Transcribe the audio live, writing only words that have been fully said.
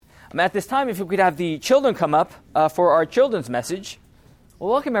At this time, if we could have the children come up for our children's message.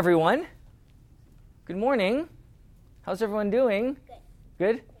 Well, welcome, everyone. Good morning. How's everyone doing?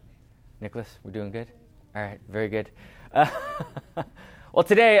 Good? Nicholas, we're doing good? All right, very good. Well,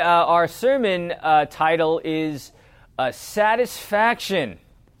 today, our sermon title is Satisfaction.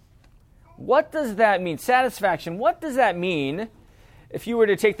 What does that mean? Satisfaction. What does that mean? If you were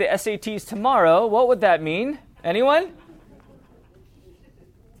to take the SATs tomorrow, what would that mean? Anyone?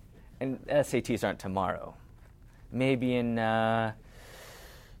 And SATs aren't tomorrow. Maybe in 10,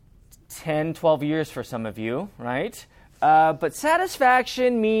 12 years for some of you, right? But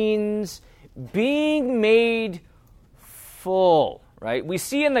satisfaction means being made full, right? We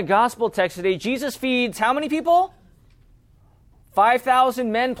see in the gospel text today, Jesus feeds how many people?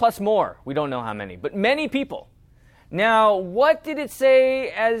 5,000 men plus more. We don't know how many, but many people. Now, what did it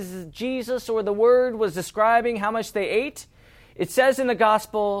say as Jesus or the Word was describing how much they ate? It says in the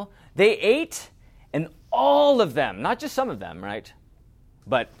gospel, they ate, and all of them, not just some of them, right?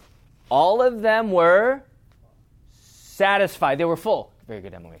 But all of them were satisfied. They were full. Very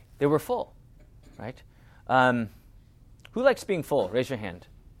good, Emily. They were full, right? Who likes being full? Raise your hand.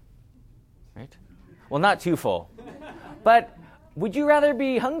 Right? Well, not too full. But would you rather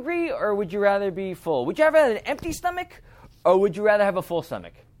be hungry or would you rather be full? Would you rather have an empty stomach or would you rather have a full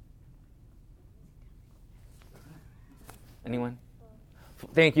stomach? Anyone?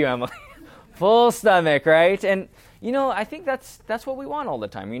 Thank you, Emily. Full stomach, right? And, I think that's what we want all the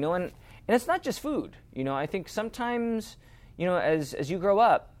time, and it's not just food. I think sometimes, as you grow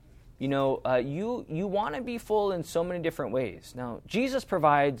up, you want to be full in so many different ways. Now, Jesus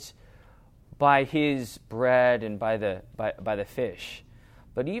provides by his bread and by the fish.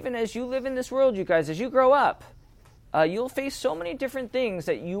 But even as you live in this world, you guys, as you grow up, you'll face so many different things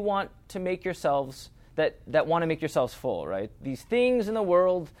that you want to make yourselves that want to make yourselves full, right? These things in the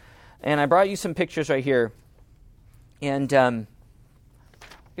world, and I brought you some pictures right here. And I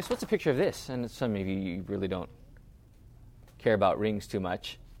guess what's a picture of this? And some of you really don't care about rings too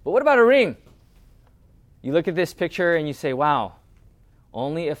much. But what about a ring? You look at this picture and you say, wow,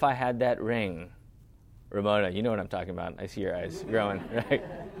 only if I had that ring. Ramona, you know what I'm talking about. I see your eyes growing, right?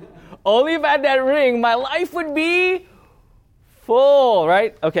 Only if I had that ring, my life would be full,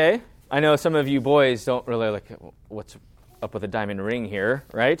 right? Okay. I know some of you boys don't really like what's up with a diamond ring here,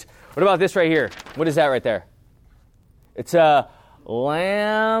 right? What about this right here? What is that right there? It's a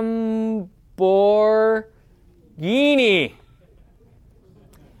Lamborghini.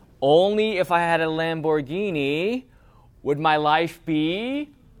 Only if I had a Lamborghini would my life be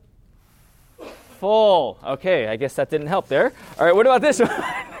full. Okay, I guess that didn't help there. All right, what about this one?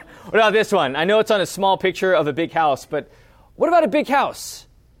 What about this one? I know it's on a small picture of a big house, but what about a big house?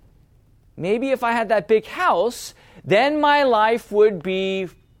 Maybe if I had that big house, then my life would be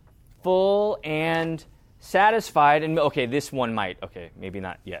full and satisfied. And okay, this one might. Okay, maybe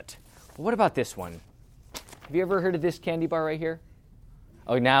not yet. But what about this one? Have you ever heard of this candy bar right here?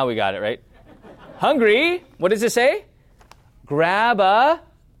 Oh, now we got it, right? Hungry. What does it say? Grab a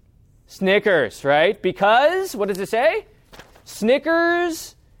Snickers, right? Because, what does it say?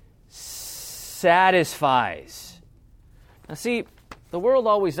 Snickers satisfies. Now see, the world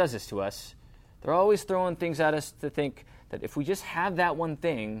always does this to us. They're always throwing things at us to think that if we just have that one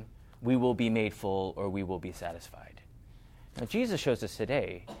thing, we will be made full or we will be satisfied. Now, Jesus shows us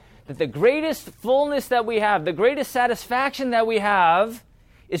today that the greatest fullness that we have, the greatest satisfaction that we have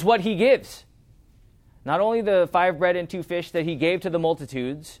is what he gives. Not only the 5 bread and 2 fish that he gave to the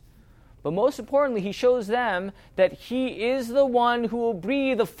multitudes, but most importantly, he shows them that he is the one who will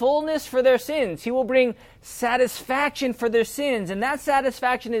bring the fullness for their sins. He will bring satisfaction for their sins. And that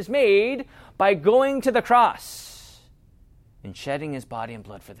satisfaction is made by going to the cross and shedding his body and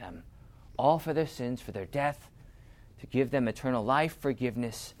blood for them, all for their sins, for their death, to give them eternal life,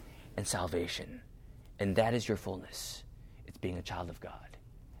 forgiveness, and salvation. And that is your fullness. It's being a child of God.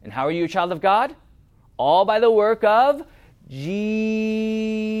 And how are you a child of God? All by the work of Jesus,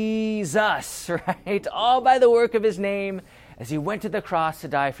 right? All by the work of his name as he went to the cross to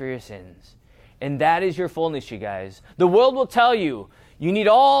die for your sins. And that is your fullness, you guys. The world will tell you, you need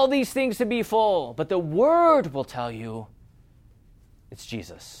all these things to be full. But the Word will tell you, it's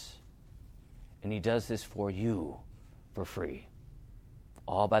Jesus. And he does this for you for free.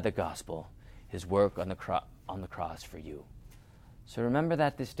 All by the gospel, his work on the cross for you. So remember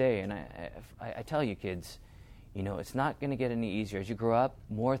that this day. And I tell you, kids, it's not going to get any easier. As you grow up,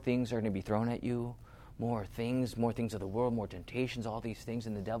 more things are going to be thrown at you, more things of the world, more temptations, all these things,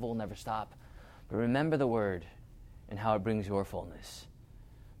 and the devil will never stop. But remember the Word and how it brings your fullness,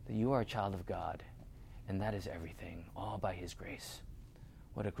 that you are a child of God, and that is everything, all by his grace.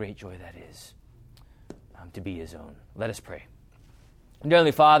 What a great joy that is, to be his own. Let us pray. Dear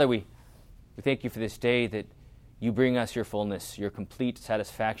Heavenly Father, we thank you for this day that you bring us your fullness, your complete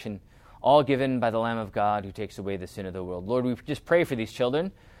satisfaction, all given by the Lamb of God who takes away the sin of the world. Lord, we just pray for these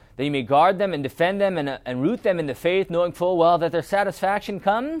children, that you may guard them and defend them and root them in the faith, knowing full well that their satisfaction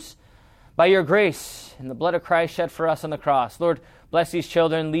comes by your grace and the blood of Christ shed for us on the cross. Lord, bless these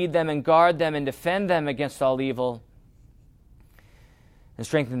children, lead them and guard them and defend them against all evil. And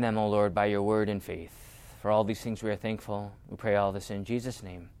strengthen them, O Lord, by your word and faith. For all these things we are thankful. We pray all this in Jesus'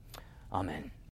 name. Amen.